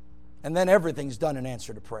 And then everything's done in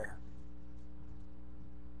answer to prayer.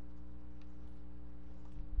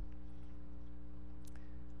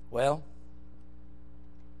 Well,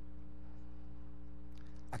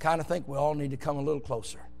 I kind of think we all need to come a little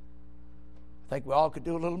closer. I think we all could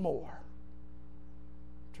do a little more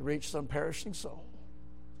to reach some perishing soul.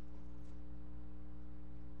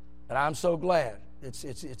 And I'm so glad it's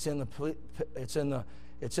in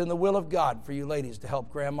the will of God for you ladies to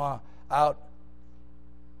help Grandma out.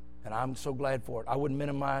 And I'm so glad for it. I wouldn't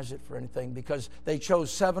minimize it for anything, because they chose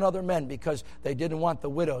 7 other men because they didn't want the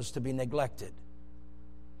widows to be neglected.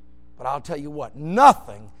 But I'll tell you what,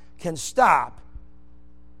 nothing can stop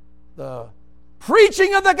the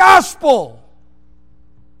preaching of the gospel,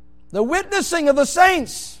 the witnessing of the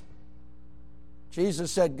saints. Jesus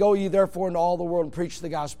said, go ye therefore into all the world and preach the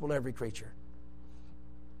gospel to every creature.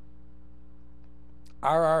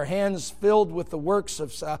 Are our hands filled with the works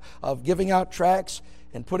of giving out tracts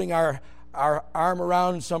and putting our arm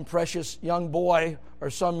around some precious young boy or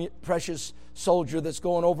some precious soldier that's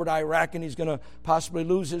going over to Iraq and he's going to possibly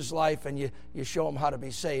lose his life, and you show him how to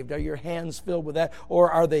be saved? Are your hands filled with that,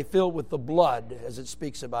 or are they filled with the blood, as it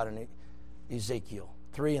speaks about in Ezekiel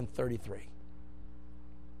 3:33?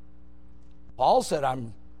 Paul said,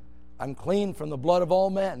 I'm clean from the blood of all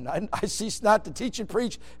men. I cease not to teach and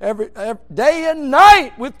preach every day and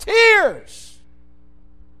night with tears.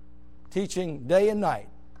 teaching day and night,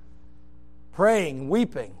 praying,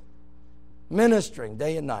 weeping, ministering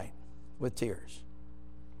day and night with tears.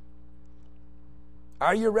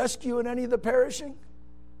 Are you rescuing any of the perishing?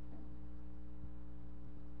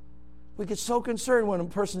 We get so concerned when a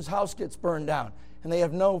person's house gets burned down and they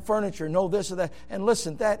have no furniture, no this or that. And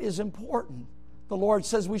listen, that is important. The Lord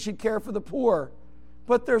says we should care for the poor.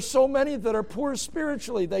 But there's so many that are poor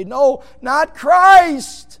spiritually. They know not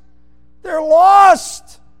Christ. They're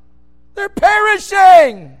lost. They're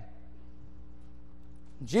perishing.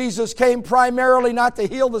 Jesus came primarily not to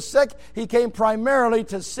heal the sick. He came primarily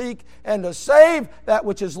to seek and to save that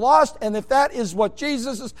which is lost. And if that is what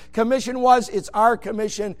Jesus' commission was, it's our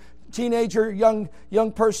commission. Teenager, young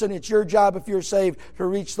person, it's your job if you're saved to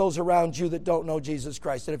reach those around you that don't know Jesus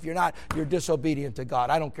Christ. And if you're not, you're disobedient to God.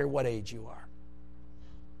 I don't care what age you are.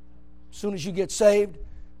 As soon as you get saved,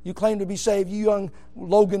 you claim to be saved, you young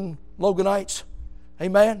Loganites,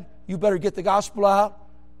 amen, you better get the gospel out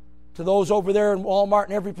to those over there in Walmart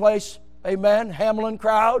and every place, amen, Hamlin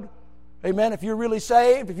crowd, amen. If you're really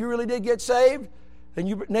saved, if you really did get saved,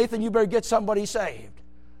 then Nathan, you better get somebody saved,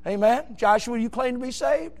 amen. Joshua, you claim to be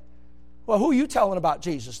saved? Well, who are you telling about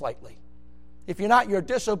Jesus lately? If you're not, you're a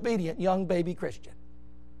disobedient young baby Christian.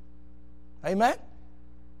 Amen?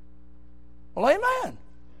 Well, amen.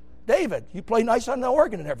 David, you play nice on the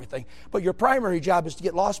organ and everything, but your primary job is to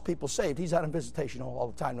get lost people saved. He's out on visitation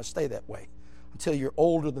all the time. Now stay that way until you're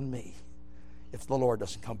older than me, if the Lord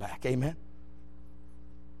doesn't come back. Amen?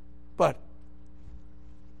 But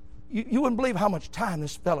you wouldn't believe how much time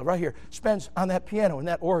this fellow right here spends on that piano and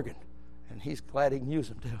that organ. And he's glad he can use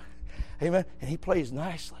them too. Amen? And he plays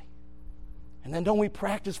nicely. And then don't we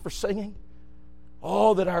practice for singing?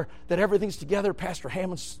 Oh, that everything's together. Pastor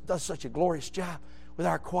Hammond does such a glorious job with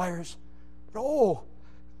our choirs. But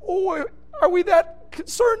are we that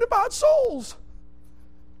concerned about souls?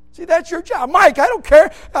 See, that's your job. Mike, I don't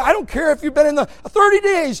care. I don't care if you've been in the 30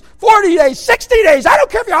 days, 40 days, 60 days. I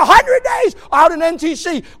don't care if you're 100 days out in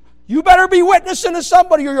NTC. You better be witnessing to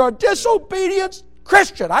somebody or you're a disobedient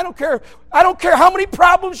Christian. I don't care how many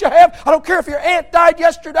problems you have. I don't care if your aunt died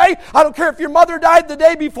yesterday. I don't care if your mother died the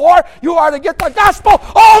day before. You are to get the gospel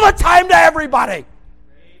all the time to everybody.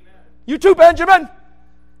 Amen. You too, Benjamin.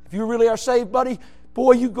 If you really are saved, buddy,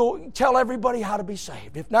 boy, you go tell everybody how to be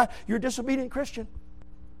saved. If not, you're a disobedient Christian.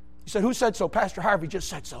 He said, who said so? Pastor Harvey just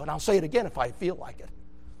said so, and I'll say it again if I feel like it.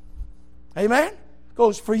 Amen?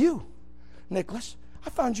 Goes for you, Nicholas. I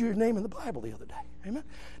found your name in the Bible the other day. Amen?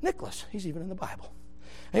 Nicholas, he's even in the Bible.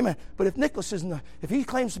 Amen. But if Nicholas if he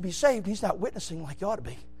claims to be saved, he's not witnessing like he ought to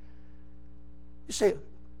be. You say,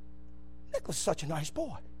 Nicholas is such a nice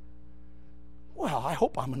boy. Well, I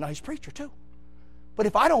hope I'm a nice preacher too. But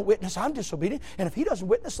if I don't witness, I'm disobedient. And if he doesn't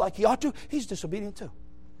witness like he ought to, he's disobedient too.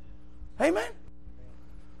 Amen?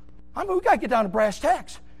 I mean, we got to get down to brass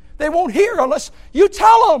tacks. They won't hear unless you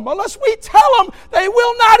tell them. Unless we tell them, they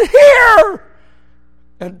will not hear.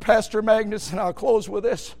 And Pastor Magnuson, I'll close with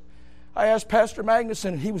this. I asked Pastor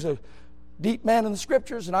Magnuson, he was a deep man in the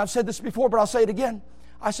Scriptures, and I've said this before, but I'll say it again.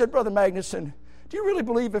 I said, Brother Magnuson, do you really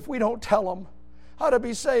believe if we don't tell them how to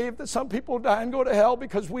be saved, that some people die and go to hell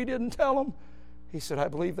because we didn't tell them? He said, I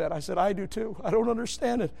believe that. I said, I do too. I don't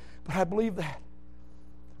understand it, but I believe that.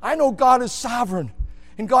 I know God is sovereign,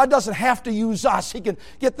 and God doesn't have to use us. He can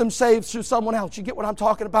get them saved through someone else. You get what I'm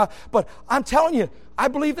talking about? But I'm telling you, I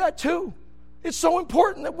believe that too. It's so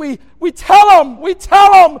important that we tell them, we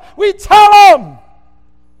tell them, we tell them.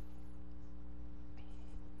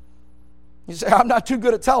 You say, I'm not too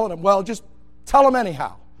good at telling them. Well, just tell them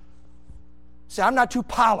anyhow. Say, I'm not too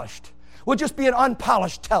polished. We'll just be an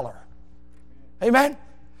unpolished teller. Amen?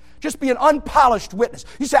 Just be an unpolished witness.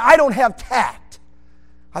 You say, I don't have tact.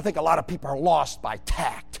 I think a lot of people are lost by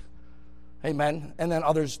tact. Amen? And then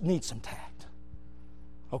others need some tact.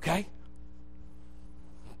 Okay?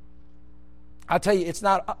 I'll tell you, it's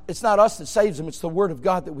not us that saves them. It's the Word of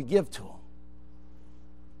God that we give to them.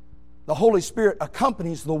 The Holy Spirit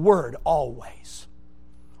accompanies the Word always.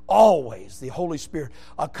 Always the Holy Spirit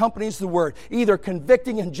accompanies the Word, either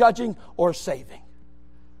convicting and judging or saving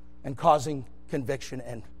and causing conviction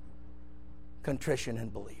and contrition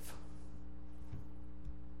and belief.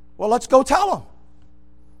 Well, let's go tell them.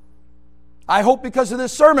 I hope because of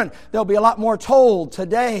this sermon, there'll be a lot more told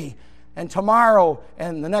today and tomorrow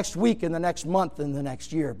and the next week and the next month and the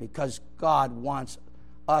next year, because God wants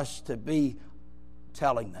us to be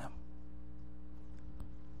telling them.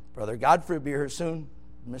 Brother Godfrey will be here soon.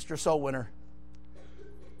 Mr. Soul Winner.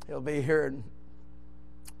 He'll be here in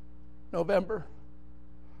November.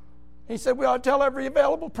 He said we ought to tell every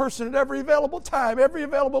available person at every available time, every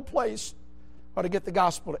available place, how to get the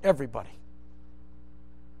gospel to everybody.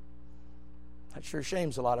 That sure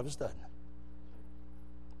shames a lot of us, doesn't it?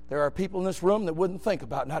 There are people in this room that wouldn't think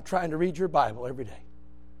about not trying to read your Bible every day.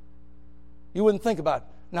 You wouldn't think about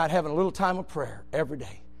not having a little time of prayer every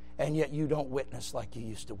day, and yet you don't witness like you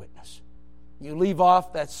used to witness. You leave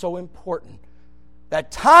off, that's so important.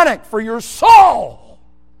 That tonic for your soul.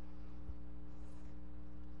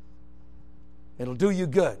 It'll do you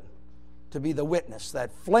good to be the witness,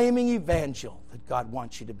 that flaming evangel that God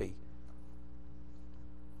wants you to be.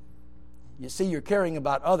 You see, you're caring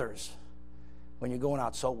about others when you're going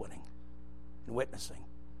out soul winning and witnessing.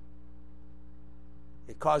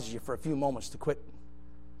 It causes you for a few moments to quit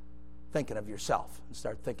thinking of yourself and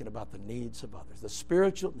start thinking about the needs of others, the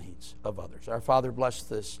spiritual needs of others. Our Father, bless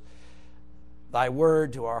this, thy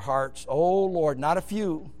word to our hearts. Oh, Lord, not a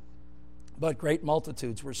few, but great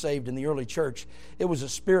multitudes were saved in the early church. It was a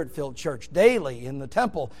spirit-filled church. Daily in the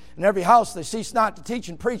temple, in every house, they ceased not to teach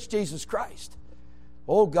and preach Jesus Christ.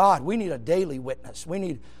 Oh, God, we need a daily witness. We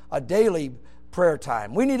need a daily prayer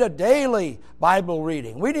time. We need a daily Bible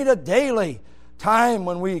reading. We need a daily time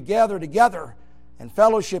when we gather together and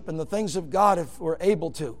fellowship in the things of God if we're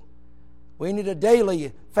able to. We need a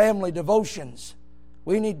daily family devotions.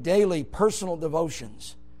 We need daily personal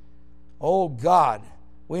devotions. Oh, God,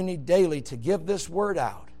 we need daily to give this word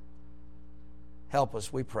out. Help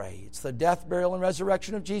us, we pray. It's the death, burial, and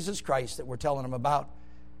resurrection of Jesus Christ that we're telling them about,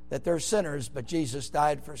 that they're sinners, but Jesus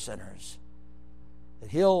died for sinners.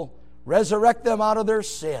 That He'll resurrect them out of their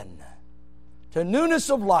sin to newness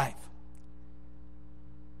of life.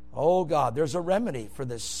 Oh, God, there's a remedy for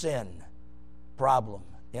this sin problem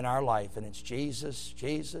in our life, and it's Jesus,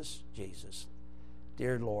 Jesus, Jesus.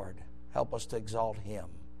 Dear Lord, help us to exalt Him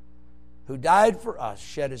who died for us,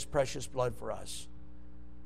 shed His precious blood for us.